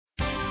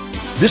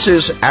This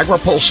is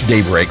AgriPulse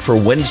Daybreak for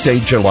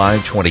Wednesday, July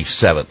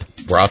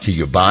 27th, brought to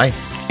you by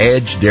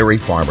Edge Dairy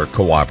Farmer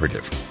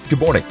Cooperative. Good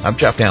morning. I'm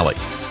Jeff Nally.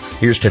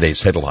 Here's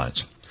today's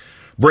headlines.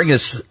 Bring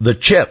us the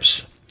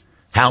chips.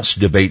 House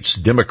debates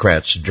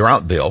Democrats'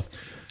 drought bill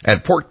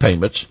and pork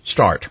payments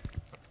start.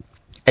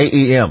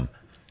 AEM,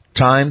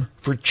 time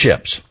for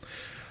chips.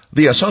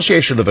 The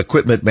Association of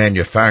Equipment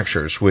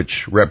Manufacturers,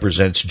 which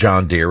represents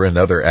John Deere and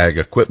other ag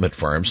equipment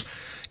firms,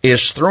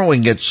 is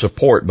throwing its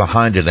support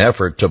behind an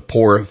effort to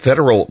pour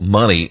federal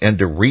money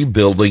into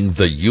rebuilding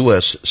the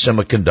U.S.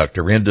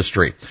 semiconductor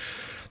industry.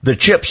 The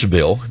CHIPS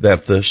bill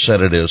that the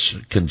Senate is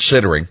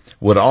considering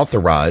would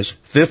authorize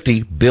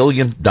 $50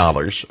 billion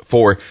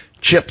for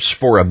Chips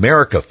for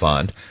America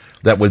Fund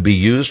that would be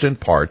used in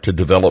part to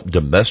develop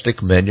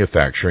domestic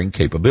manufacturing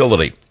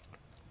capability.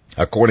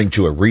 According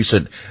to a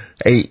recent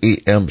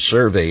AEM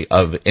survey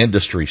of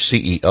industry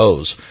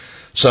CEOs,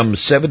 some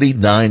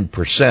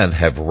 79%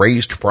 have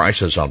raised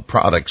prices on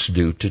products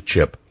due to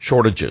chip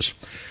shortages.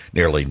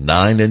 Nearly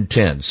 9 in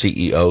 10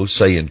 CEOs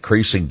say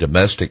increasing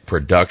domestic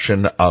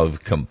production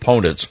of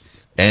components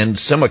and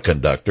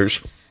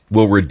semiconductors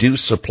will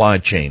reduce supply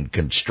chain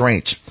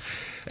constraints.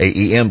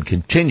 AEM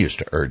continues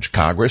to urge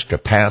Congress to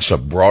pass a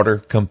broader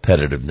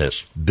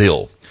competitiveness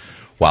bill.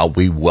 While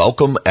we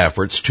welcome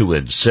efforts to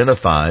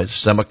incentivize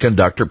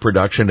semiconductor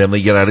production in the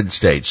United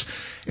States,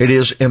 it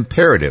is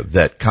imperative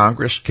that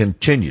Congress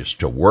continues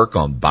to work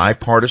on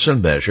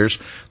bipartisan measures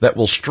that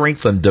will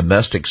strengthen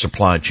domestic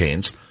supply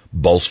chains,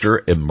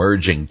 bolster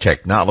emerging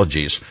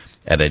technologies,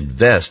 and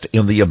invest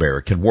in the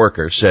American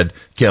worker, said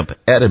Kemp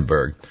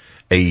Edinburgh,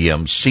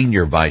 AEM's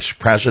Senior Vice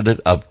President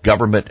of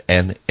Government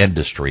and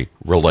Industry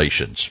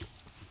Relations.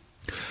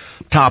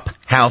 Top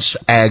House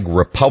Ag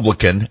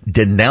Republican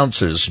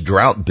denounces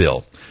drought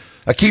bill.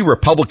 A key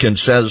Republican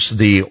says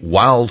the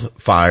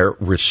Wildfire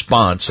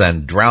Response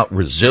and Drought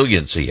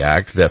Resiliency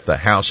Act that the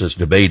House is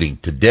debating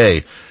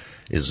today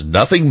is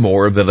nothing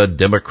more than a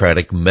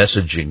Democratic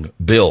messaging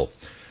bill.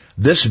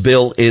 This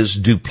bill is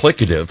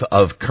duplicative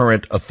of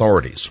current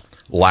authorities,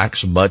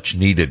 lacks much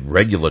needed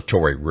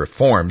regulatory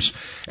reforms,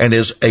 and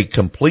is a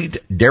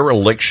complete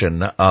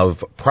dereliction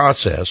of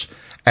process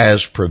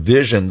as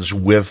provisions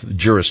with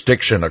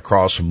jurisdiction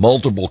across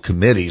multiple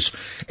committees,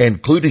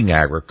 including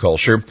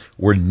agriculture,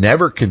 were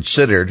never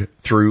considered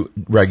through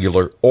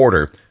regular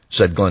order,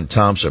 said Glenn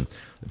Thompson,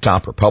 the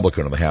top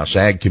Republican of the House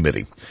Ag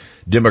Committee.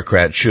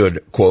 Democrats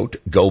should, quote,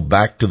 go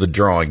back to the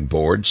drawing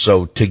board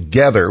so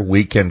together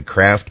we can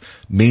craft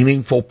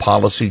meaningful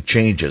policy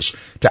changes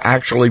to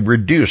actually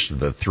reduce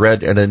the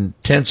threat and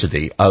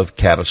intensity of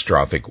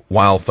catastrophic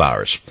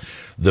wildfires.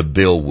 The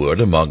bill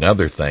would, among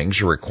other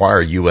things,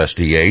 require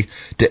USDA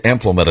to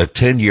implement a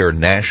 10-year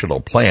national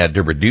plan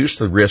to reduce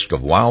the risk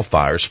of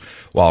wildfires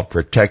while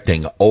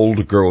protecting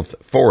old-growth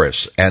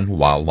forests and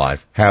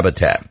wildlife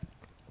habitat.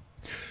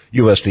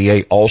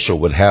 USDA also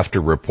would have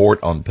to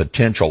report on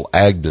potential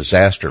ag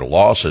disaster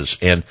losses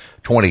in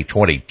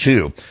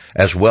 2022,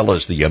 as well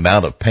as the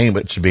amount of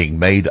payments being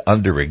made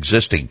under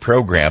existing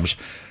programs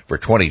for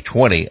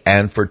 2020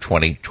 and for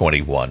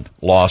 2021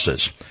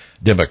 losses.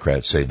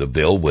 Democrats say the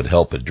bill would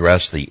help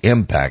address the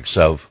impacts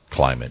of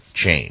climate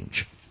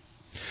change.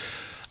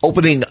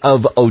 Opening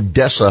of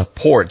Odessa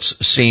ports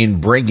seen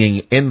bringing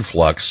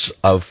influx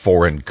of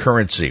foreign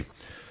currency.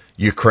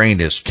 Ukraine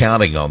is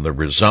counting on the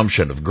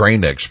resumption of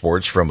grain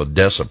exports from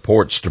Odessa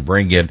ports to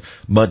bring in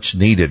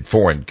much-needed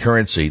foreign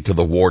currency to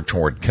the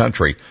war-torn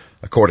country,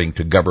 according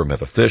to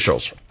government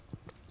officials.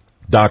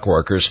 Dock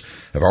workers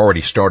have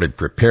already started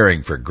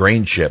preparing for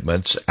grain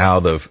shipments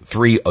out of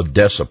 3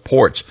 Odessa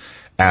ports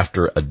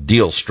after a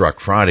deal struck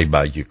Friday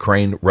by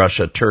Ukraine,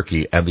 Russia,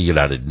 Turkey, and the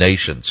United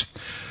Nations.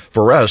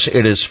 For us,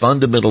 it is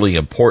fundamentally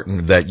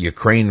important that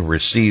Ukraine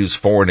receives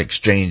foreign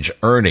exchange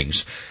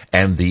earnings,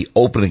 and the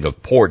opening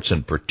of ports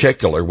in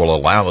particular will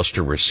allow us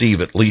to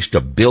receive at least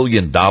 $1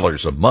 billion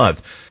a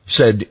month,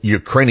 said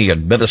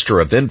Ukrainian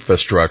Minister of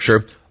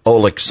Infrastructure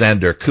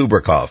Oleksandr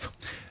Kubrakov.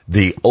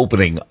 The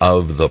opening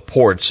of the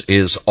ports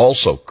is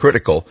also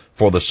critical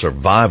for the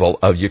survival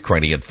of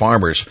Ukrainian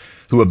farmers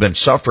who have been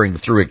suffering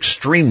through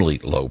extremely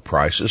low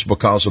prices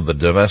because of the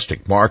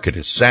domestic market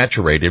is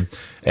saturated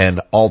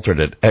and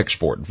alternate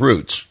export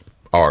routes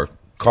are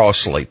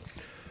costly.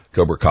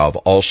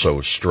 Kubrakov also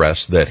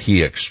stressed that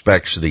he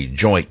expects the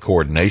Joint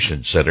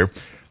Coordination Center,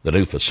 the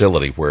new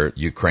facility where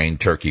Ukraine,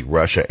 Turkey,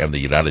 Russia, and the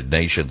United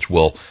Nations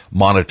will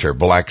monitor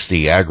Black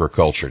Sea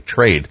agriculture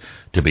trade,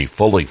 to be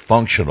fully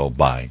functional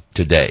by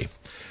today.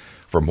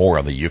 For more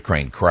on the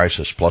Ukraine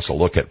crisis, plus a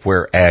look at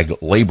where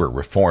ag labor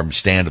reforms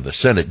stand in the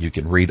Senate, you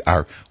can read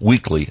our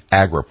weekly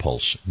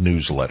AgriPulse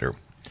newsletter.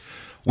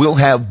 We'll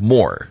have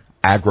more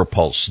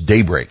AgriPulse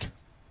Daybreak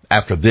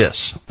after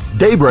this.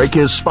 Daybreak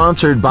is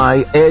sponsored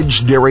by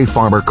Edge Dairy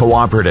Farmer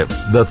Cooperative,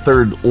 the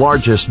third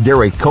largest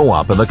dairy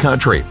co-op in the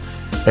country.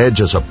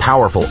 Edge is a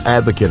powerful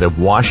advocate of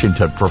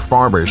Washington for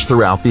farmers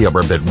throughout the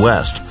upper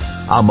Midwest.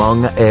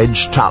 Among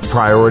Edge's top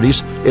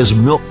priorities is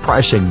milk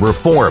pricing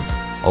reform.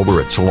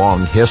 Over its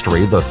long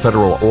history, the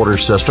federal order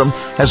system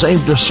has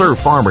aimed to serve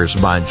farmers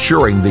by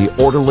ensuring the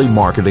orderly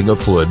marketing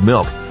of fluid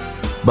milk.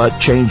 but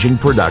changing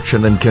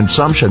production and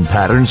consumption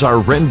patterns are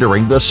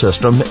rendering the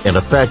system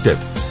ineffective.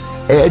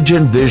 EDGE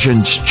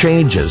envisions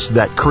changes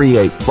that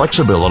create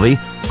flexibility,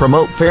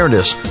 promote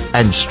fairness,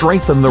 and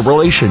strengthen the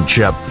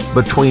relationship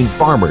between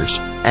farmers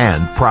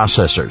and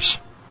processors.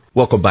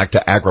 Welcome back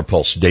to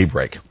AgriPulse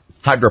Daybreak.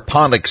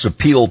 Hydroponics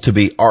appeal to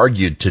be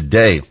argued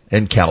today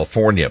in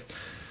California.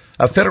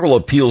 A federal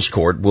appeals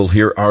court will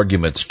hear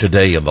arguments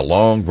today in the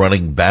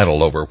long-running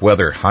battle over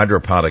whether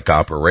hydroponic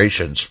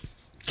operations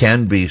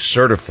can be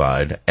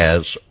certified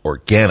as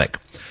organic.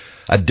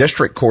 A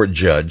district court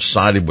judge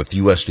sided with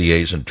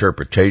USDA's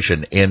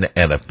interpretation in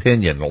an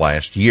opinion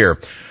last year,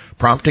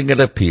 prompting an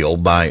appeal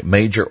by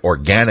major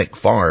organic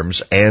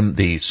farms and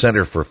the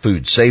Center for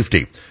Food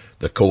Safety.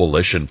 The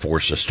Coalition for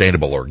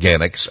Sustainable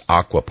Organics,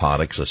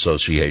 Aquaponics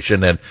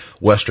Association, and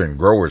Western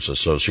Growers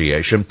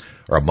Association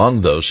are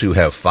among those who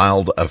have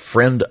filed a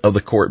friend of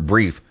the court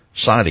brief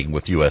siding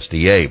with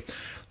USDA.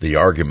 The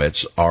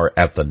arguments are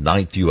at the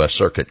 9th U.S.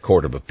 Circuit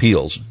Court of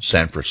Appeals,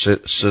 San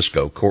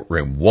Francisco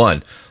Courtroom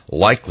 1,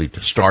 likely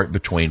to start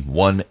between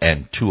 1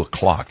 and 2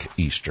 o'clock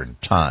Eastern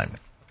Time.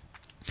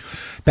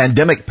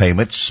 Pandemic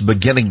payments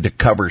beginning to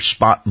cover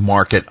spot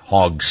market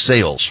hog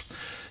sales.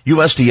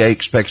 USDA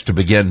expects to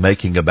begin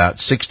making about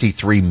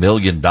 $63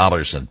 million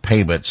in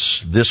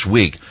payments this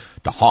week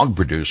to hog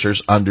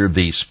producers under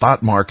the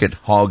Spot Market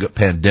Hog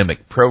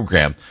Pandemic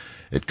Program.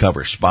 It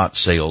covers spot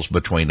sales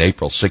between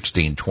April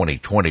 16,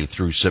 2020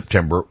 through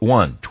September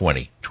 1,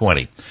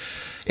 2020.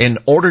 In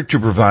order to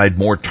provide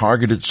more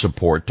targeted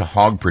support to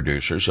hog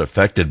producers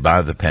affected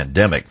by the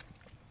pandemic,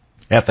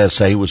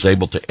 FSA was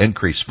able to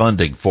increase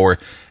funding for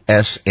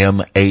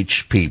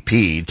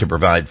SMHPP to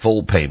provide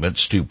full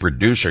payments to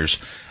producers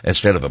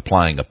instead of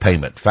applying a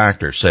payment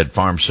factor, said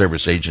Farm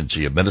Service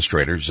Agency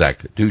Administrator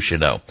Zach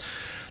Ducheneau.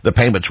 The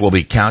payments will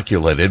be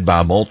calculated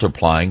by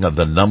multiplying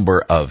the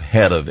number of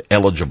head of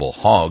eligible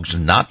hogs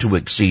not to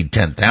exceed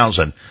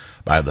 10,000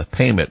 by the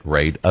payment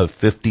rate of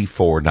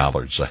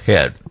 $54 a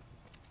head.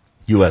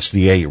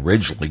 USDA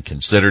originally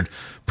considered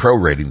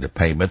prorating the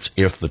payments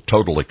if the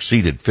total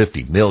exceeded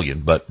 $50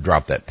 million, but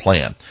dropped that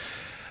plan.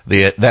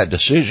 That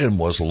decision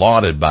was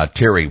lauded by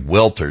Terry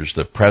Welters,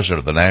 the president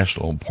of the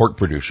National Pork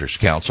Producers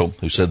Council,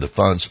 who said the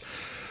funds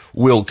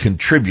will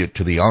contribute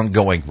to the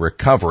ongoing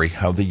recovery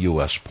of the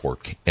U.S.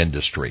 pork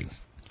industry.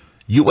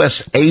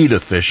 U.S. aid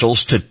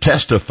officials to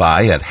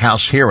testify at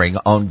House hearing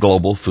on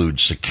global food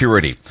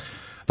security.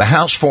 The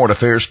House Foreign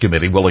Affairs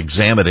Committee will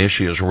examine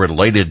issues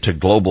related to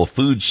global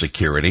food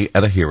security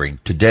at a hearing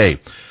today.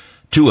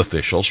 2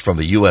 officials from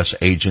the U.S.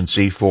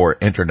 Agency for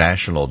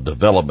International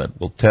Development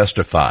will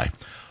testify.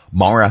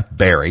 Mara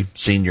Berry,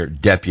 Senior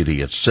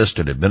Deputy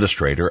Assistant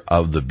Administrator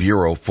of the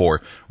Bureau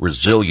for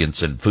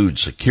Resilience and Food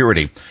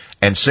Security,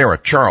 and Sarah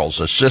Charles,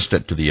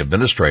 Assistant to the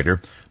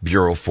Administrator,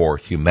 Bureau for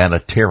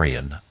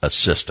Humanitarian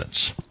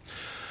Assistance.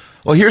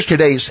 Well, here's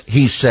today's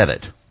He Said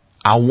It.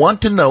 I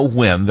want to know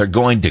when they're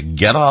going to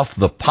get off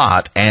the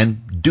pot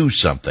and do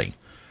something.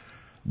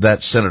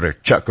 That's Senator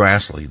Chuck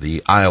Grassley,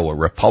 the Iowa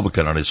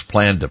Republican, on his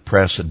plan to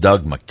press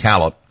Doug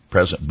McKillop,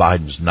 President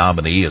Biden's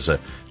nominee as a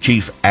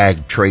chief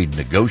ag trade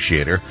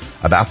negotiator,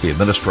 about the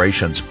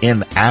administration's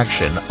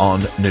inaction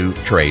on new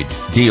trade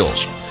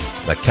deals.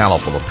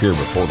 McKillop will appear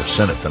before the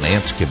Senate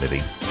Finance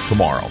Committee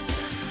tomorrow.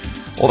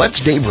 Well,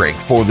 that's Daybreak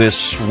for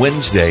this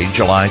Wednesday,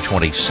 July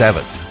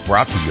 27th.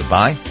 Brought to you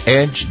by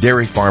Edge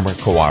Dairy Farmer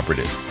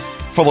Cooperative.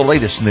 For the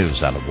latest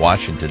news out of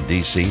Washington,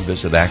 D.C.,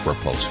 visit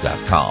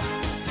agripulse.com.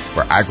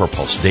 For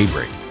AgriPulse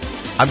Daybreak,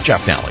 I'm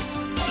Jeff Nally.